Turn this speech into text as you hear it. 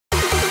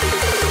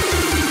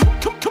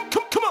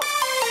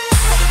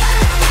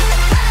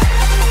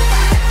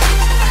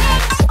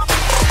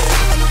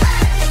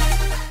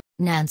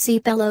Nancy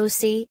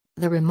Pelosi,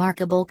 the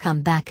remarkable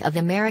comeback of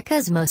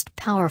America's most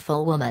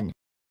powerful woman.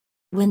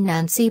 When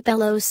Nancy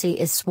Pelosi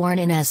is sworn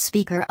in as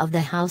Speaker of the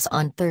House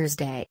on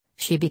Thursday,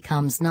 she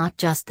becomes not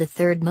just the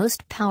third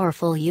most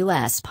powerful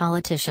U.S.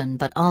 politician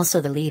but also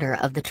the leader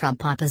of the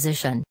Trump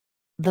opposition.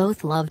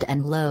 Both loved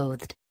and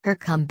loathed, her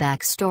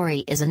comeback story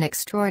is an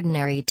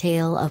extraordinary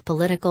tale of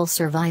political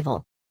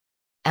survival.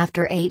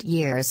 After 8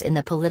 years in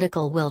the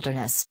political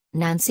wilderness,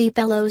 Nancy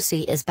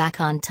Pelosi is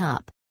back on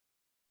top.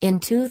 In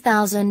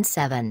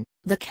 2007,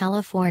 the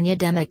California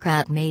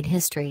Democrat made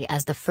history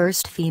as the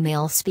first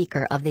female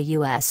Speaker of the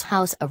U.S.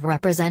 House of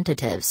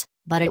Representatives,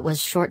 but it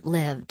was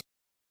short-lived.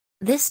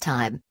 This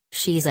time,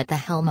 she's at the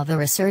helm of a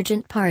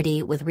resurgent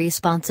party with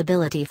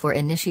responsibility for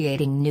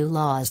initiating new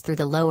laws through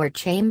the lower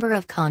chamber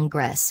of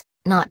Congress,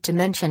 not to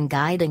mention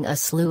guiding a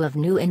slew of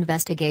new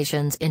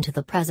investigations into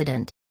the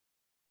president.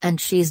 And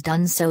she's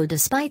done so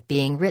despite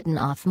being written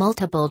off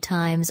multiple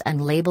times and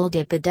labeled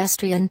a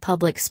pedestrian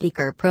public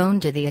speaker prone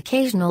to the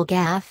occasional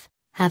gaffe,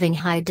 having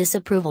high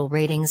disapproval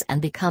ratings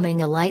and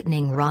becoming a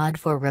lightning rod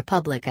for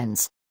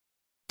Republicans.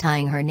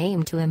 Tying her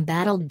name to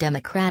embattled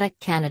Democratic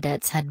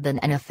candidates had been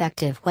an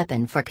effective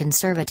weapon for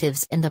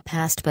conservatives in the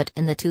past, but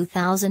in the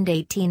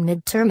 2018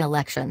 midterm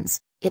elections,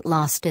 it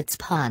lost its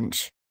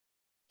punch.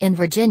 In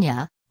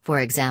Virginia, for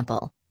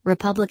example,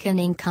 Republican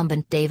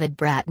incumbent David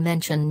Brat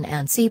mentioned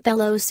Nancy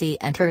Pelosi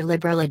and her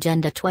liberal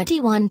agenda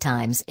 21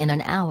 times in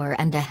an hour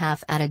and a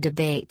half at a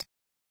debate.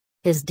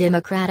 His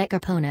Democratic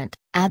opponent,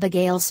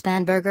 Abigail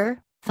Spanberger,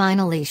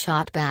 finally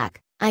shot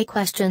back, "I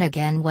question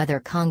again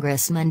whether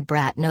Congressman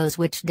Brat knows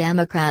which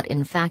Democrat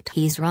in fact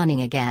he's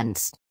running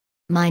against.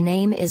 My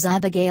name is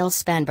Abigail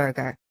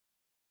Spanberger."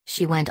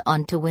 She went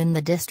on to win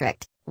the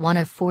district, one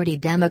of 40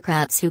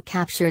 Democrats who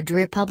captured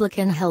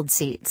Republican-held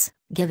seats,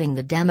 giving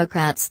the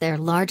Democrats their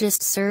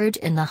largest surge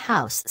in the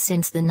House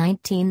since the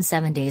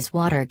 1970s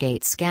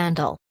Watergate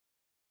scandal.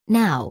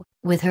 Now,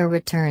 with her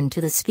return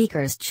to the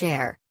Speaker's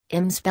chair,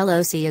 Ms.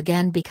 Pelosi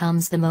again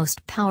becomes the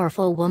most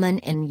powerful woman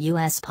in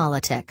U.S.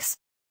 politics.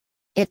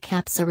 It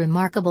caps a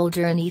remarkable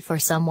journey for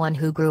someone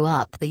who grew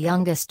up the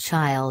youngest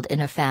child in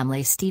a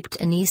family steeped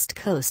in East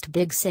Coast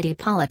big city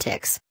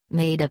politics,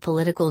 made a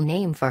political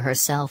name for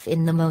herself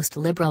in the most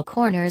liberal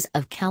corners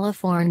of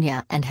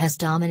California and has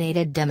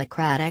dominated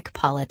Democratic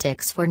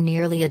politics for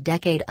nearly a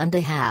decade and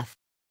a half.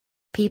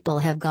 People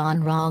have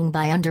gone wrong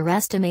by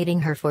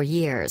underestimating her for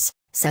years,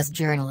 says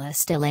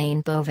journalist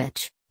Elaine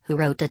Bovich, who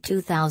wrote a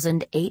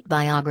 2008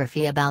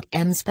 biography about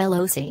Ms.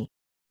 Pelosi.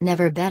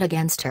 Never bet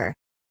against her.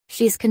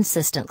 She's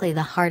consistently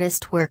the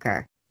hardest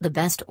worker, the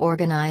best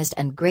organized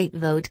and great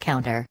vote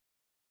counter.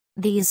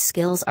 These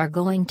skills are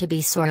going to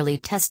be sorely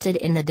tested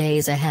in the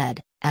days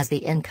ahead, as the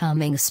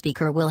incoming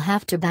Speaker will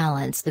have to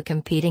balance the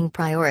competing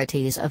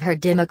priorities of her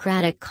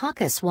Democratic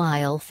caucus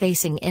while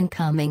facing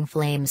incoming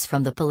flames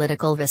from the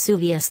political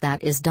Vesuvius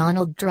that is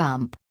Donald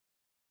Trump.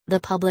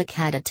 The public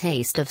had a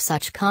taste of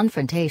such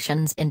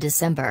confrontations in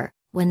December,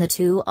 when the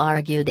two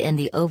argued in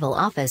the Oval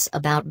Office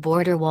about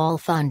border wall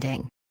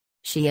funding.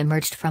 She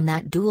emerged from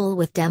that duel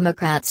with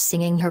Democrats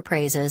singing her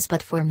praises,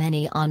 but for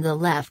many on the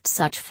left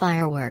such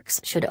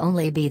fireworks should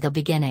only be the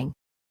beginning.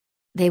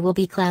 They will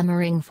be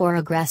clamoring for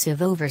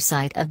aggressive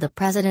oversight of the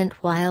president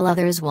while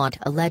others want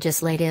a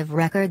legislative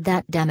record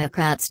that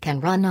Democrats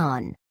can run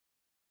on.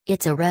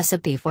 It's a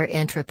recipe for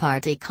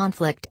intra-party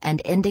conflict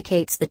and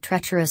indicates the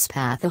treacherous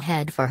path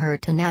ahead for her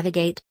to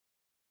navigate.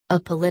 A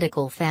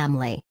political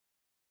family.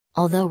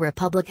 Although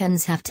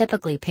Republicans have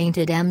typically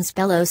painted Ms.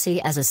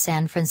 Pelosi as a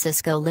San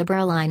Francisco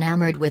liberal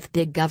enamored with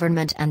big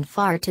government and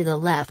far to the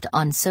left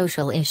on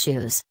social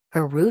issues,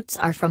 her roots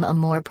are from a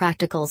more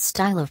practical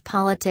style of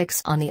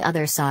politics on the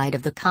other side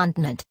of the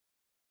continent.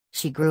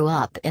 She grew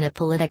up in a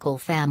political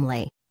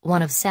family,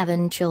 one of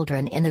 7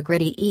 children in the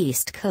gritty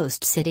East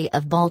Coast city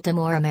of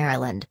Baltimore,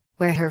 Maryland,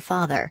 where her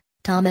father,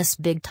 Thomas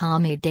Big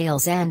Tommy Dale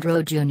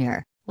Zandro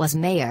Jr., was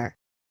mayor.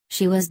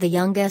 She was the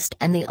youngest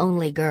and the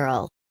only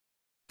girl.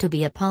 To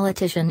be a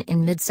politician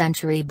in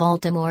mid-century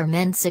Baltimore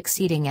meant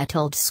succeeding at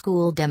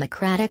old-school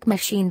Democratic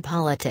machine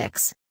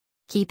politics.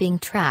 Keeping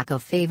track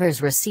of favors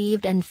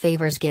received and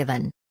favors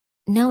given.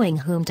 Knowing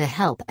whom to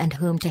help and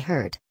whom to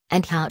hurt,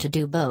 and how to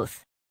do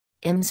both.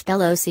 Ms.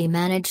 Pelosi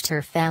managed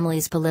her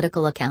family's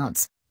political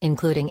accounts,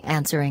 including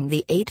answering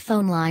the 8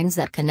 phone lines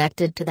that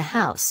connected to the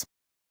House.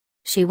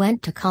 She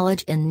went to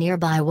college in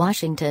nearby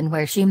Washington,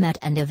 where she met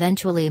and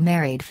eventually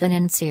married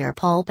financier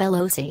Paul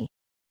Pelosi.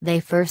 They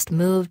first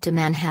moved to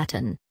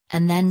Manhattan,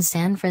 and then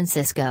San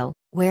Francisco,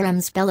 where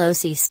Ms.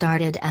 Pelosi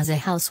started as a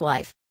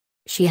housewife.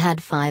 She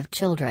had 5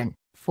 children,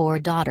 4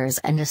 daughters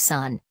and a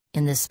son,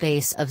 in the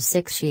space of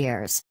 6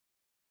 years.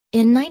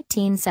 In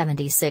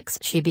 1976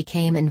 she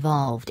became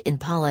involved in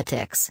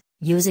politics,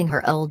 using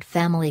her old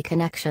family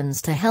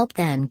connections to help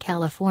then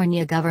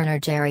California Governor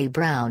Jerry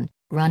Brown,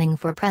 running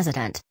for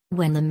president,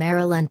 win the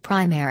Maryland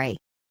primary.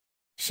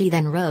 She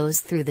then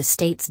rose through the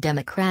state's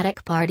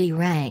Democratic Party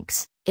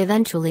ranks,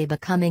 eventually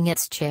becoming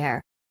its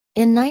chair.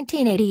 In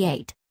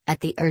 1988, at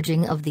the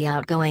urging of the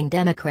outgoing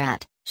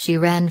Democrat, she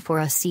ran for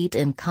a seat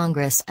in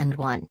Congress and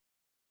won.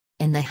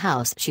 In the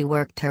House she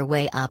worked her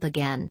way up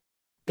again.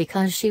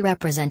 Because she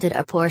represented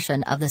a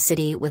portion of the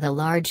city with a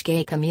large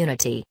gay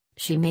community,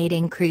 she made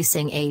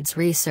increasing AIDS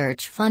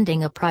research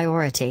funding a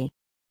priority.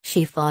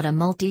 She fought a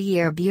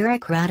multi-year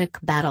bureaucratic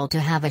battle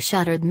to have a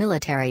shuttered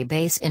military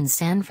base in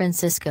San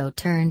Francisco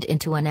turned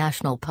into a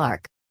national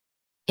park.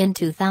 In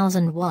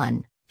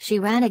 2001, she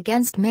ran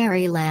against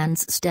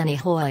Maryland's Steny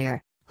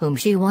Hoyer, whom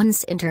she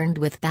once interned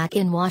with back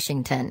in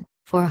Washington,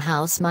 for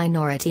House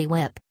Minority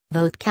Whip,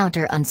 vote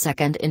counter and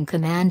second in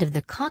command of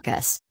the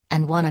caucus,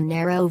 and won a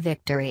narrow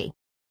victory.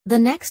 The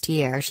next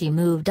year she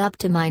moved up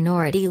to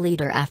Minority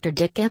Leader after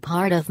Dick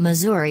Gephardt of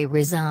Missouri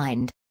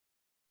resigned.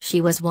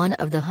 She was one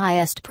of the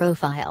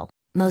highest-profile,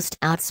 most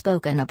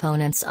outspoken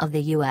opponents of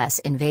the U.S.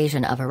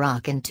 invasion of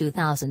Iraq in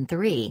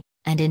 2003,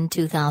 and in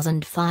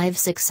 2005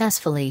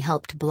 successfully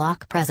helped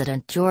block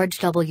President George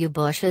W.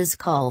 Bush's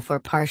call for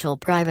partial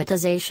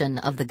privatization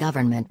of the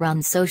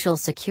government-run Social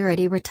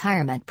Security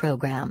retirement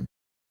program.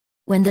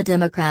 When the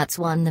Democrats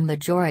won the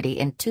majority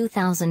in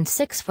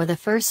 2006 for the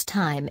first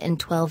time in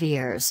 12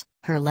 years,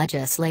 her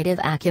legislative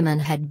acumen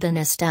had been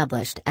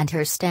established and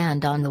her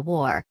stand on the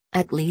war,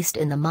 at least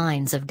in the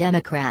minds of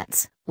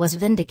Democrats, was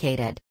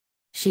vindicated.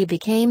 She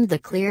became the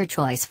clear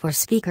choice for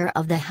Speaker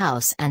of the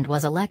House and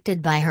was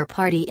elected by her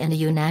party in a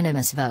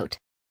unanimous vote.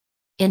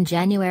 In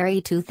January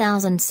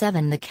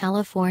 2007 the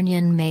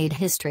Californian made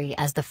history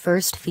as the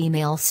first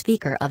female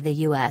Speaker of the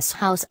U.S.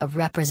 House of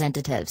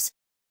Representatives.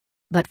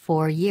 But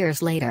 4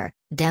 years later,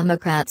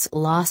 Democrats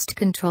lost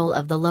control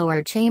of the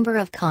lower chamber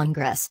of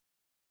Congress.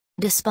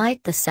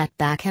 Despite the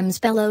setback,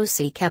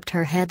 Pelosi kept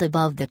her head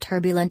above the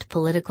turbulent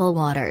political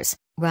waters,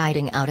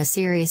 riding out a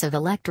series of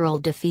electoral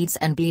defeats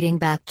and beating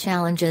back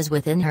challenges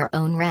within her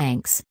own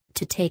ranks,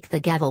 to take the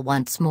gavel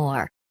once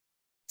more.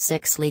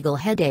 6 legal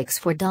headaches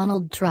for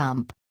Donald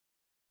Trump.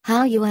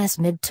 How U.S.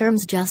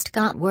 midterms just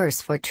got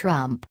worse for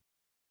Trump.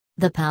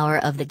 The power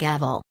of the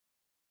gavel.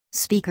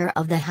 Speaker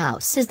of the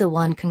House is the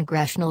one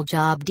congressional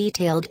job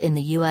detailed in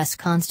the U.S.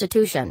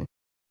 Constitution.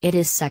 It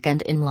is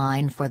second in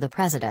line for the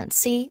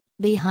presidency,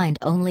 behind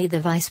only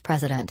the vice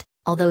president,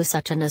 although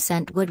such an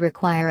ascent would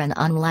require an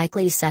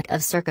unlikely set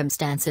of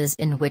circumstances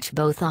in which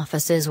both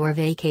offices were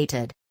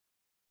vacated.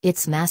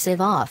 Its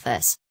massive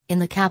office, in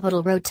the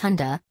Capitol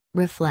Rotunda,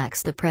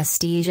 reflects the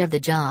prestige of the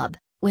job,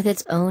 with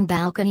its own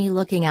balcony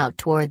looking out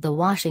toward the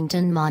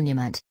Washington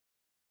Monument.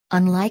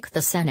 Unlike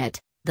the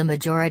Senate, the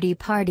majority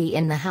party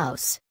in the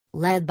House,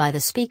 led by the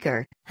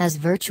Speaker, has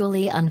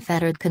virtually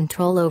unfettered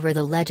control over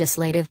the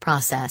legislative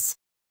process.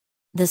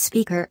 The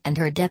Speaker and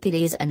her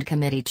deputies and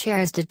committee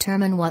chairs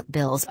determine what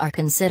bills are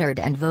considered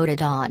and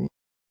voted on.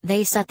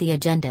 They set the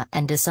agenda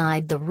and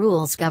decide the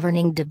rules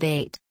governing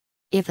debate.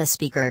 If a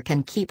Speaker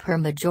can keep her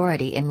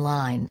majority in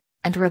line,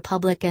 and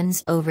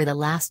Republicans over the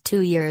last 2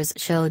 years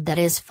showed that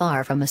is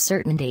far from a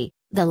certainty,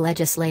 the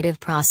legislative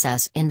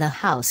process in the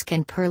House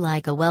can purr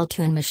like a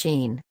well-tuned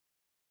machine.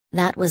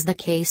 That was the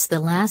case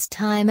the last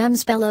time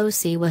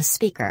Pelosi was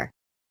Speaker.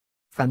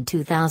 From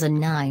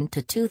 2009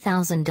 to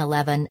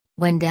 2011,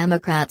 when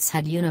Democrats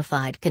had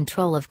unified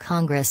control of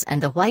Congress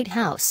and the White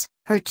House,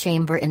 her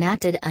chamber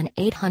enacted an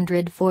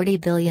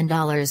 $840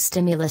 billion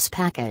stimulus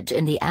package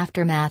in the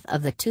aftermath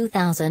of the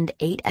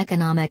 2008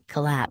 economic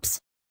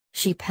collapse.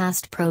 She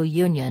passed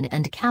pro-union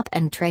and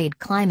cap-and-trade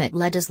climate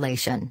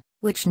legislation,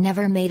 which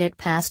never made it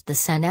past the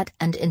Senate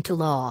and into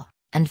law,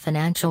 and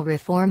financial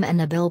reform and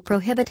a bill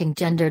prohibiting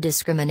gender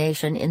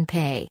discrimination in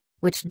pay,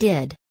 which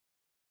did.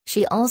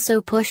 She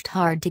also pushed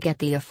hard to get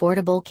the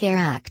Affordable Care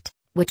Act,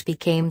 which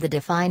became the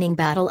defining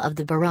battle of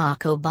the Barack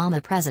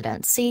Obama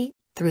presidency,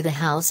 through the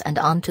House and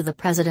onto the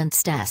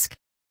president's desk.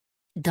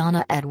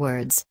 Donna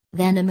Edwards,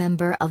 then a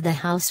member of the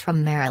House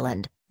from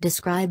Maryland,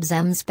 describes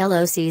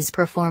Pelosi's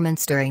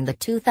performance during the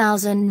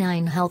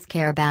 2009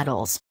 healthcare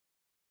battles.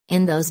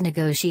 In those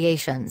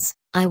negotiations,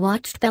 I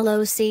watched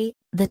Pelosi,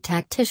 the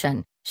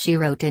tactician, she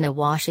wrote in a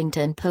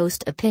Washington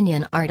Post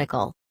opinion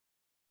article.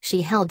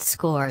 She held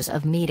scores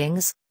of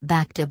meetings,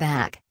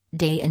 back-to-back,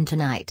 day and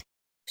night.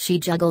 She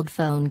juggled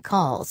phone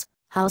calls,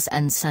 House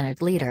and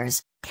Senate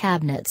leaders,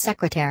 cabinet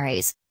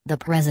secretaries, the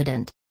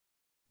president.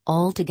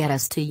 All to get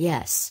us to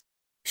yes.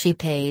 She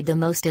paid the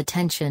most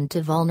attention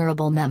to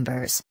vulnerable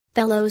members.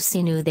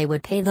 Pelosi knew they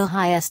would pay the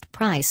highest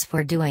price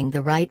for doing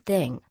the right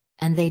thing,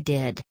 and they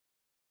did.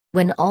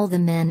 When all the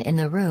men in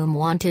the room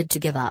wanted to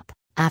give up,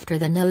 after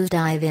the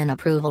nosedive in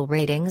approval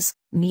ratings,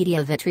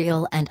 media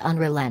vitriol and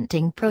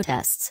unrelenting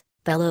protests,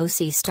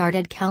 Pelosi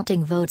started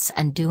counting votes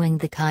and doing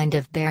the kind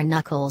of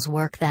bare-knuckles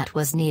work that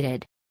was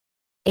needed.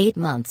 8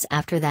 months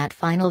after that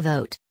final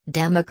vote,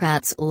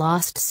 Democrats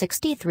lost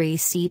 63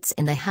 seats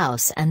in the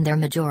House and their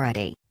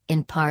majority,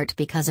 in part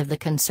because of the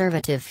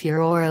conservative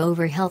furor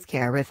over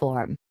healthcare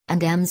reform,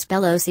 and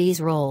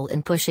Pelosi's role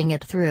in pushing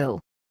it through.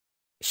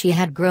 She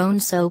had grown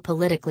so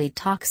politically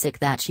toxic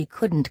that she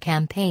couldn't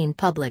campaign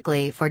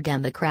publicly for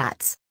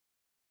Democrats.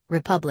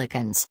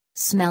 Republicans,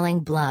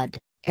 smelling blood,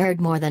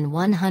 aired more than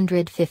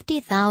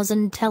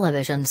 150,000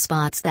 television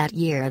spots that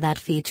year that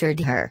featured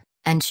her,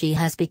 and she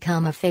has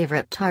become a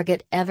favorite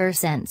target ever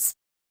since.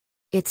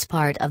 It's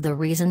part of the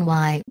reason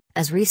why,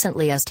 as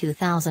recently as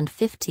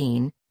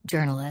 2015,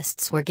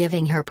 journalists were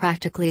giving her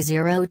practically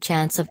zero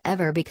chance of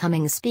ever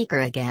becoming speaker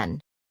again.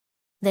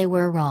 They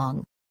were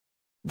wrong.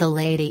 The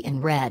lady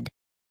in red.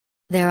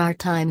 There are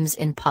times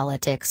in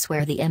politics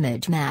where the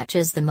image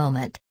matches the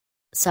moment.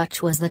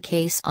 Such was the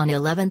case on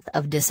 11th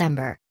of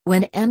December,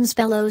 when Ms.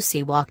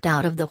 Pelosi walked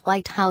out of the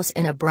White House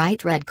in a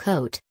bright red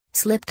coat,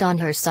 slipped on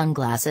her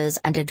sunglasses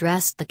and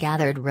addressed the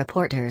gathered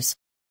reporters.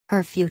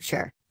 Her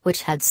future,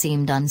 which had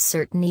seemed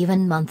uncertain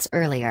even months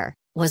earlier,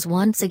 was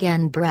once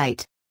again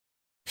bright.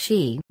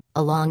 She,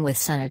 along with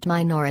Senate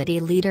Minority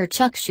Leader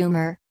Chuck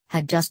Schumer,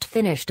 had just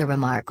finished a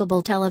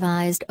remarkable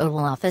televised Oval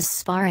Office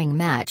sparring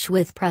match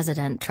with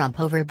President Trump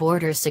over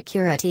border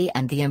security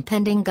and the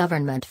impending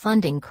government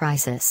funding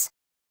crisis.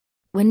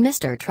 When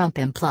Mr. Trump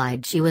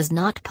implied she was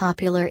not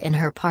popular in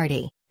her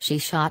party, she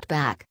shot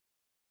back.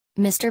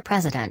 "Mr.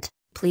 President,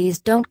 please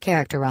don't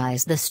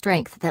characterize the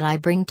strength that I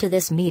bring to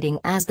this meeting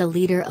as the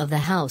leader of the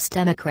House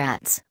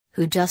Democrats,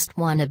 who just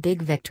won a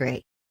big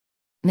victory."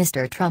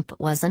 Mr. Trump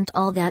wasn't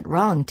all that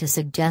wrong to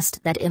suggest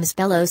that Ms.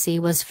 Pelosi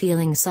was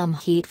feeling some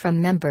heat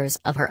from members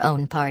of her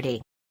own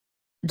party.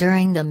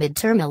 During the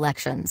midterm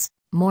elections,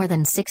 more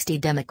than 60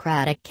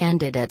 Democratic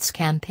candidates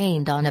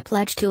campaigned on a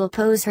pledge to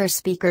oppose her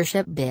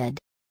speakership bid.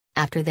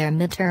 After their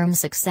midterm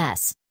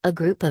success, a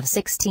group of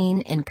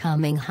 16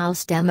 incoming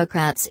House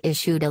Democrats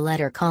issued a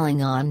letter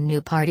calling on new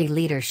party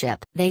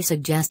leadership. They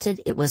suggested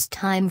it was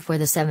time for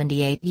the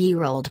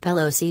 78-year-old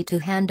Pelosi to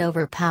hand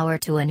over power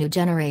to a new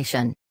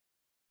generation.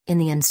 In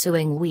the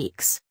ensuing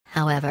weeks,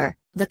 however,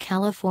 the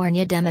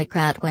California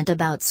Democrat went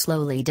about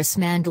slowly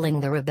dismantling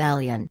the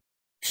rebellion.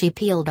 She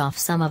peeled off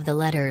some of the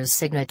letter's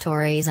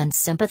signatories and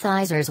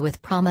sympathizers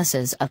with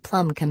promises of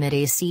plum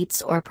committee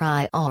seats or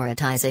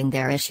prioritizing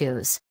their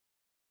issues.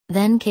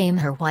 Then came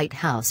her White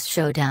House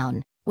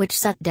showdown, which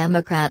set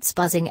Democrats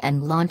buzzing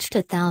and launched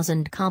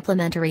 1,000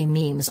 complimentary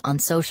memes on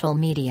social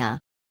media.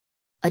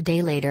 A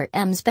day later,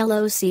 Ms.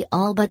 Pelosi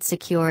all but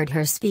secured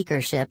her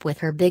speakership with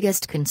her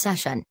biggest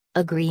concession,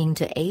 agreeing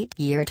to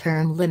 8-year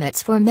term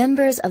limits for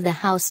members of the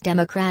House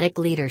Democratic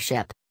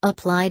leadership,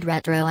 applied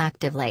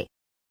retroactively.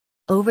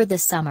 "Over the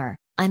summer,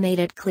 I made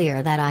it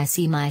clear that I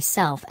see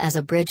myself as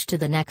a bridge to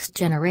the next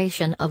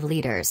generation of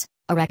leaders,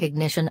 a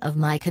recognition of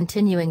my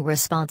continuing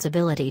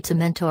responsibility to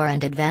mentor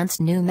and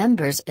advance new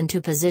members into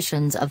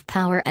positions of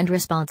power and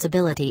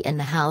responsibility in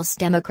the House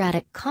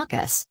Democratic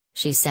caucus,"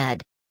 she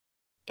said.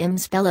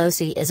 Ms.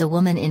 Pelosi is a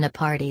woman in a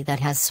party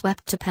that has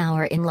swept to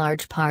power in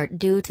large part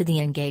due to the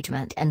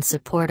engagement and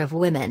support of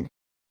women.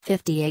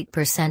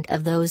 58%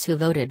 of those who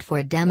voted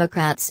for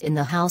Democrats in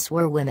the House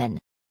were women.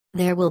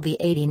 There will be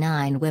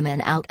 89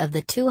 women out of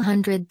the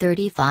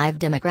 235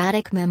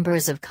 Democratic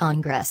members of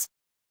Congress.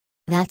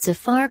 That's a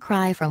far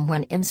cry from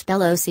when Ms.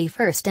 Pelosi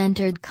first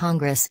entered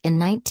Congress in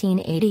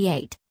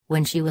 1988,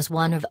 when she was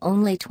one of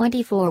only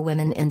 24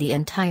 women in the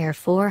entire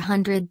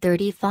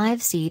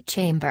 435-seat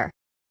chamber.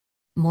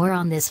 More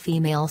on this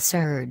female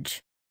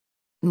surge.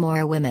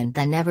 More women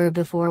than ever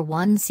before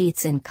won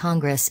seats in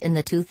Congress in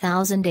the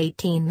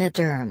 2018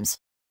 midterms.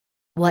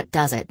 What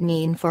does it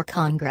mean for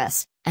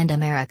Congress, and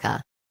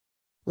America?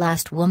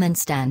 Last woman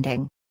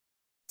standing.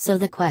 So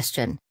the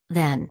question,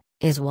 then,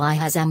 is why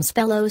has Ms.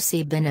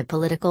 Pelosi been a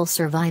political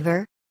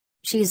survivor?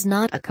 She's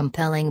not a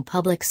compelling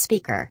public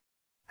speaker.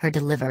 Her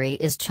delivery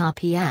is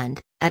choppy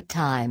and, at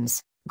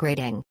times,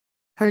 grating.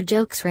 Her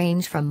jokes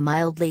range from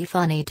mildly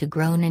funny to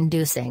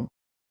groan-inducing.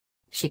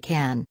 She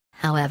can,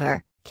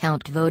 however,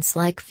 count votes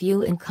like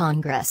few in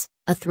Congress,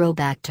 a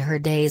throwback to her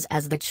days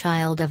as the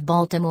child of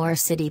Baltimore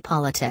city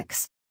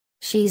politics.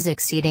 She's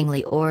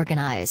exceedingly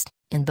organized,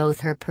 in both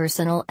her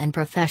personal and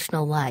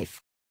professional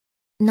life.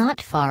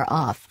 Not far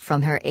off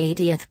from her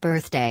 80th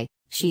birthday,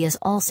 she is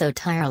also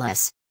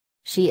tireless.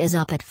 She is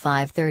up at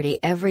 5:30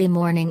 every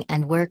morning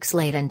and works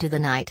late into the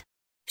night.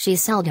 She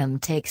seldom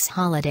takes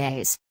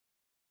holidays.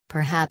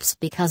 Perhaps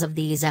because of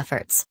these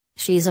efforts,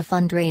 she's a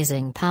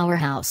fundraising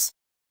powerhouse.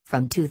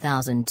 From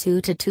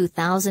 2002 to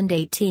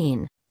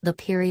 2018, the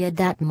period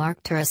that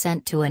marked her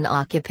ascent to an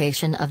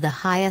occupation of the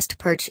highest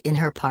perch in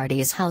her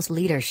party's House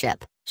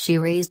leadership, she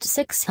raised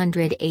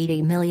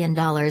 $680 million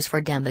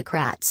for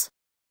Democrats.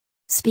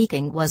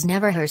 Speaking was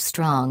never her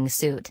strong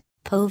suit,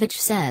 Povich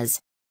says.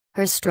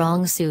 Her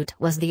strong suit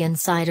was the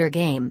insider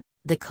game,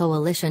 the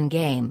coalition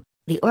game,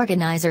 the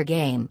organizer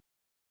game.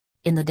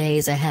 In the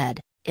days ahead,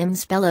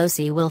 Ms.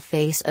 Pelosi will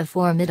face a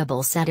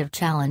formidable set of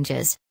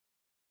challenges.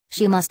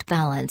 She must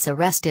balance a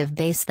restive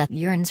base that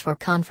yearns for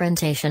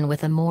confrontation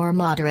with a more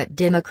moderate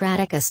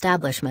Democratic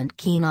establishment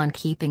keen on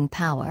keeping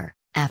power,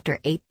 after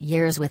 8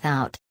 years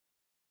without.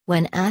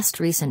 When asked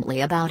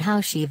recently about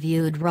how she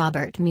viewed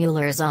Robert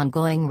Mueller's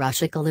ongoing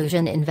Russia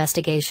collusion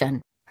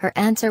investigation, her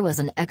answer was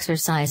an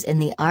exercise in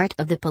the art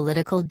of the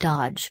political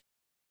dodge.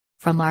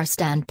 "From our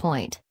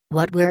standpoint,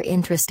 what we're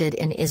interested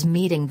in is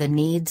meeting the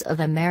needs of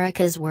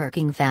America's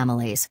working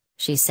families,"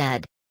 she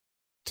said.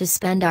 "To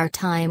spend our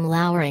time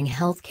lowering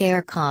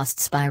healthcare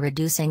costs by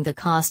reducing the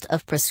cost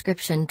of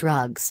prescription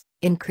drugs,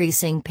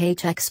 increasing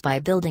paychecks by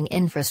building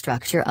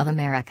infrastructure of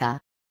America.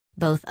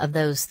 Both of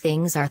those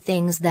things are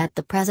things that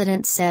the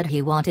president said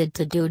he wanted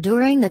to do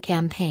during the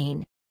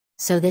campaign.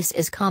 So this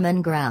is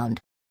common ground.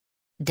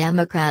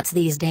 Democrats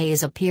these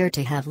days appear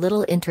to have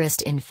little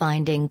interest in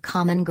finding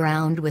common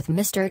ground with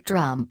Mr.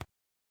 Trump.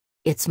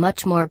 It's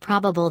much more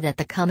probable that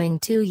the coming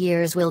 2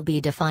 years will be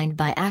defined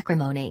by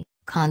acrimony,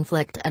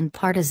 conflict and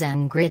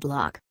partisan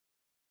gridlock.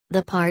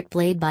 The part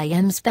played by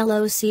Ms.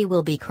 Pelosi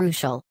will be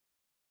crucial.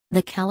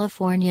 The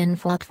Californian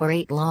fought for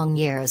 8 long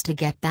years to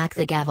get back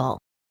the gavel.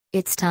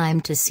 It's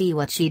time to see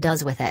what she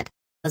does with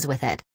it.